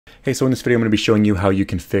Hey, so in this video I'm going to be showing you how you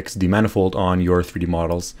can fix the manifold on your 3D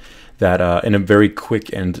models that in a very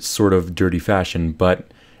quick and sort of dirty fashion,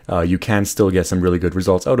 but you can still get some really good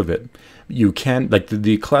results out of it. You can, like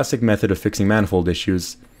the classic method of fixing manifold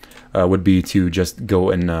issues would be to just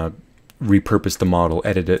go and repurpose the model,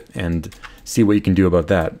 edit it, and see what you can do about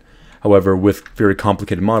that. However, with very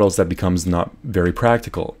complicated models, that becomes not very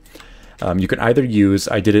practical. You can either use,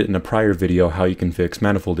 I did it in a prior video, how you can fix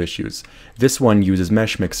manifold issues. This one uses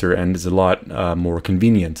Meshmixer and is a lot more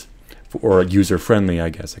convenient, or user-friendly, I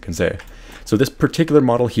guess I can say. So this particular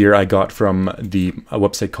model here I got from a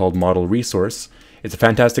website called Model Resource. It's a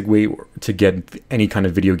fantastic way to get any kind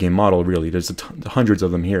of video game model, really. There's hundreds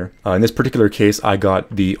of them here. In this particular case, I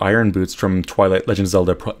got the iron boots from Legend of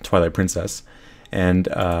Zelda Twilight Princess. And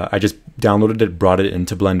I just downloaded it, brought it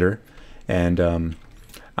into Blender, and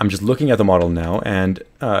I'm just looking at the model now, and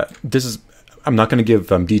I'm not going to give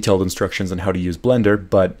detailed instructions on how to use Blender,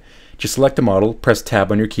 but just select the model, press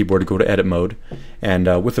tab on your keyboard to go to edit mode,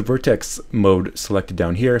 and with the vertex mode selected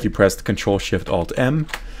down here, if you press Control-Shift-Alt-M,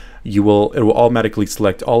 it will automatically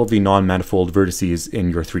select all of the non-manifold vertices in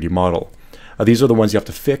your 3D model. These are the ones you have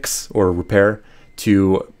to fix or repair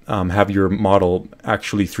to have your model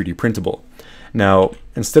actually 3D printable. Now,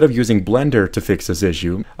 instead of using Blender to fix this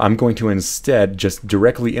issue, I'm going to instead just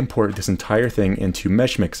directly import this entire thing into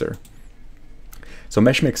Meshmixer. So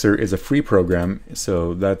Meshmixer is a free program,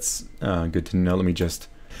 so that's good to know. So as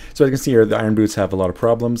you can see here, the iron boots have a lot of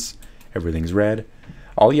problems. Everything's red.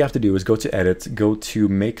 All you have to do is go to Edit, go to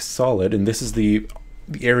Make Solid, and this is the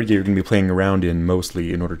area you're going to be playing around in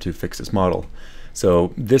mostly in order to fix this model.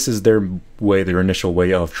 So this is their initial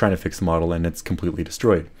way of trying to fix the model, and it's completely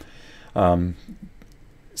destroyed.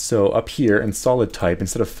 So up here in solid type,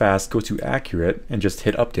 instead of fast, go to accurate and just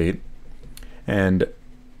hit update. And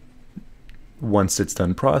once it's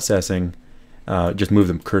done processing, just move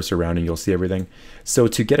the cursor around and you'll see everything. So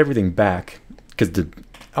to get everything back, because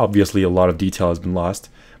obviously a lot of detail has been lost,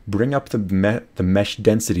 bring up the mesh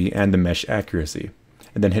density and the mesh accuracy,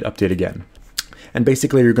 and then hit update again. And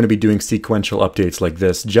basically you're going to be doing sequential updates like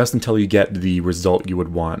this just until you get the result you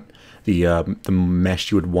would want, the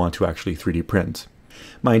mesh you would want to actually 3D print.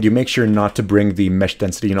 Mind you, make sure not to bring the mesh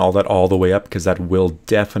density and all that all the way up, because that will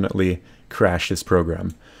definitely crash this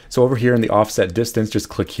program. So over here in the offset distance, just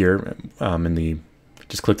click here,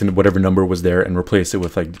 just click into whatever number was there and replace it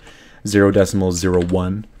with like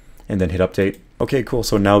 0.01 and then hit update. Okay, cool.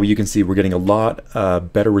 So now you can see we're getting a lot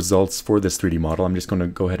better results for this 3D model. I'm just going to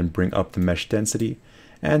go ahead and bring up the mesh density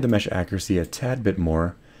and the mesh accuracy a tad bit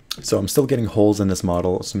more. So I'm still getting holes in this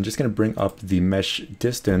model, so I'm just going to bring up the mesh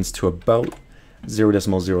distance to about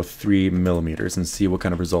 0.03 millimeters and see what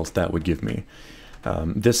kind of results that would give me.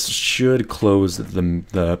 This should close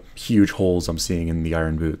the huge holes I'm seeing in the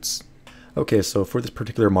iron boots. Okay, so for this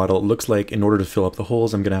particular model, it looks like in order to fill up the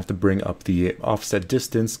holes, I'm going to have to bring up the offset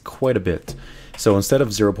distance quite a bit. So instead of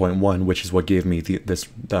 0.1, which is what gave me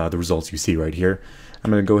the results you see right here,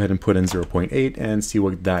 I'm going to go ahead and put in 0.8 and see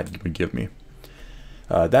what that would give me.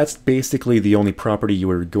 That's basically the only property you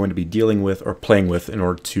are going to be dealing with or playing with in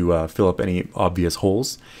order to fill up any obvious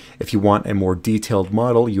holes. If you want a more detailed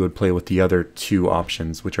model, you would play with the other two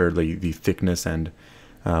options, which are the thickness and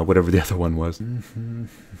whatever the other one was.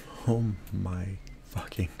 Oh my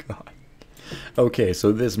fucking god. Okay,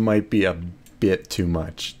 so this might be a bit too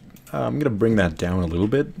much. I'm going to bring that down a little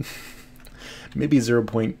bit. Maybe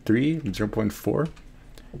 0.3, 0.4.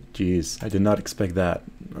 Jeez, I did not expect that.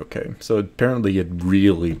 Okay, so apparently it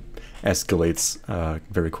really escalates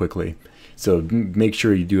very quickly. So make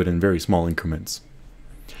sure you do it in very small increments.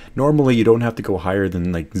 Normally you don't have to go higher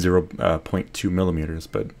than like 0.2 millimeters,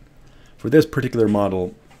 but for this particular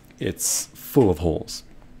model, it's full of holes.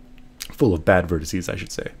 Full of bad vertices, I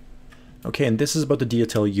should say. Okay, and this is about the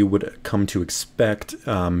detail you would come to expect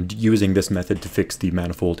using this method to fix the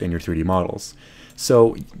manifold in your 3D models.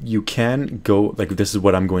 So you can go, like this is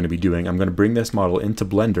what I'm going to be doing. I'm going to bring this model into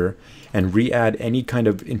Blender and re-add any kind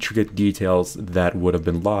of intricate details that would have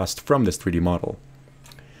been lost from this 3D model.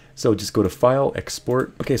 So just go to File,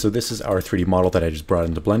 Export. Okay, so this is our 3D model that I just brought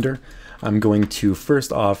into Blender. I'm going to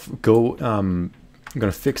first off I'm going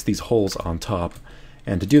to fix these holes on top.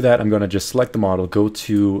 And to do that, I'm going to just select the model, go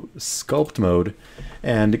to Sculpt Mode,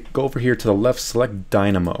 and go over here to the left, select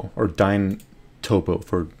Dynamo, or Topo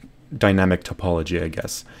for dynamic topology, I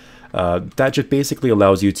guess. That just basically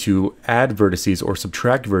allows you to add vertices or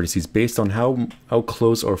subtract vertices based on how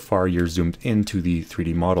close or far you're zoomed into the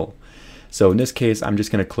 3D model. So in this case, I'm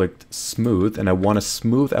just going to click Smooth, and I want to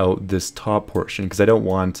smooth out this top portion because I don't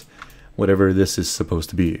want whatever this is supposed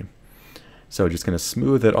to be. So just going to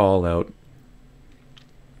smooth it all out.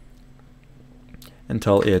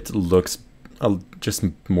 until it looks just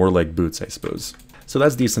more like boots, I suppose. So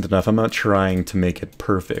that's decent enough. I'm not trying to make it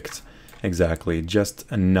perfect exactly,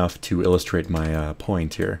 just enough to illustrate my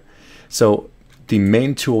point here. So the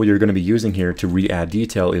main tool you're going to be using here to re-add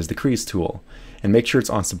detail is the crease tool. And make sure it's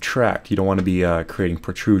on subtract. You don't want to be creating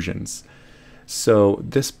protrusions. So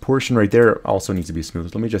this portion right there also needs to be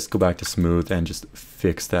smooth. Let me just go back to smooth and just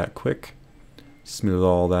fix that quick. Smooth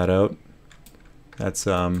all that out. That's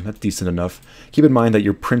decent enough. Keep in mind that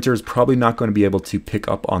your printer is probably not going to be able to pick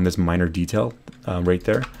up on this minor detail right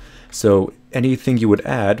there. So anything you would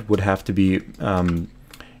add would have to be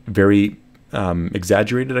very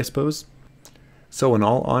exaggerated, I suppose. So in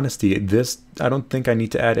all honesty, I don't think I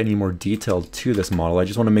need to add any more detail to this model. I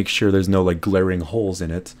just want to make sure there's no like glaring holes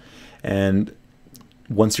in it. And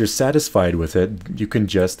once you're satisfied with it, you can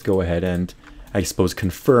just go ahead and, I suppose,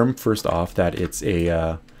 confirm first off that it's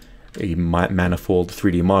a manifold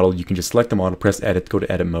 3D model. You can just select the model, press edit, go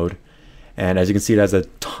to edit mode. And as you can see, it has a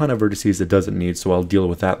ton of vertices it doesn't need, so I'll deal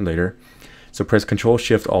with that later. So press Control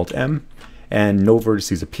Shift Alt M, and no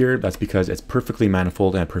vertices appear. That's because it's perfectly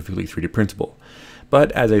manifold and perfectly 3D printable.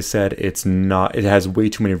 But as I said, it's not. It has way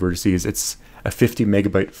too many vertices. It's a 50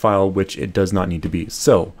 megabyte file, which it does not need to be.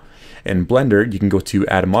 So in Blender, you can go to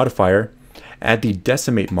Add a Modifier, add the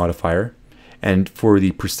Decimate modifier, and for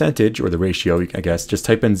the percentage, or the ratio, I guess, just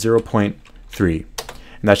type in 0.3.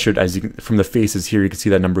 And that should, as you can, from the faces here, you can see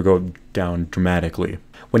that number go down dramatically.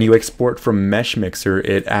 When you export from Meshmixer,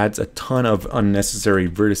 it adds a ton of unnecessary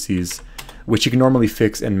vertices, which you can normally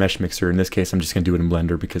fix in Meshmixer. In this case, I'm just going to do it in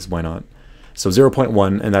Blender because why not? So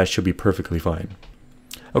 0.1, and that should be perfectly fine.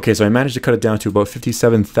 Okay, so I managed to cut it down to about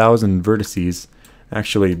 57,000 vertices.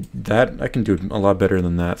 Actually, that I can do a lot better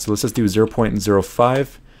than that. So let's just do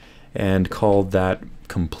 0.05 and call that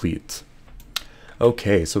complete.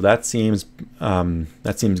 Okay, so that seems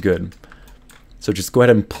good. So just go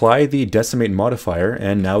ahead and apply the Decimate modifier,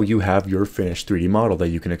 and now you have your finished 3D model that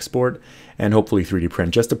you can export and hopefully 3D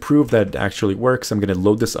print. Just to prove that it actually works, I'm going to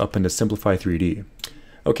load this up into Simplify 3D.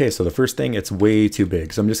 Okay, so the first thing, it's way too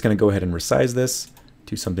big. So I'm just going to go ahead and resize this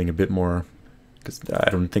to something a bit more, because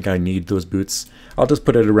I don't think I need those boots. I'll just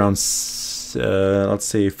put it around, let's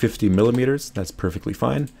say 50 millimeters. That's perfectly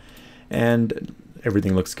fine. And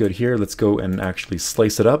everything looks good here. Let's go and actually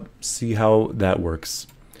slice it up, see how that works.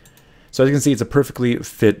 So as you can see, it's a perfectly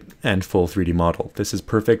fit and full 3D model. This is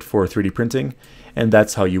perfect for 3D printing, and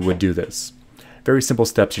that's how you would do this. Very simple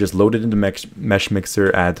steps. You just load it into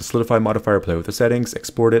Meshmixer, add the Solidify modifier, play with the settings,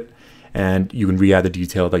 export it, and you can re-add the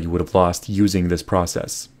detail that you would have lost using this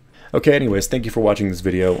process. Okay, anyways, thank you for watching this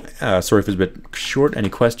video. Sorry if it's a bit short. Any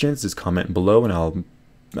questions, just comment below and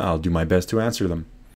I'll do my best to answer them.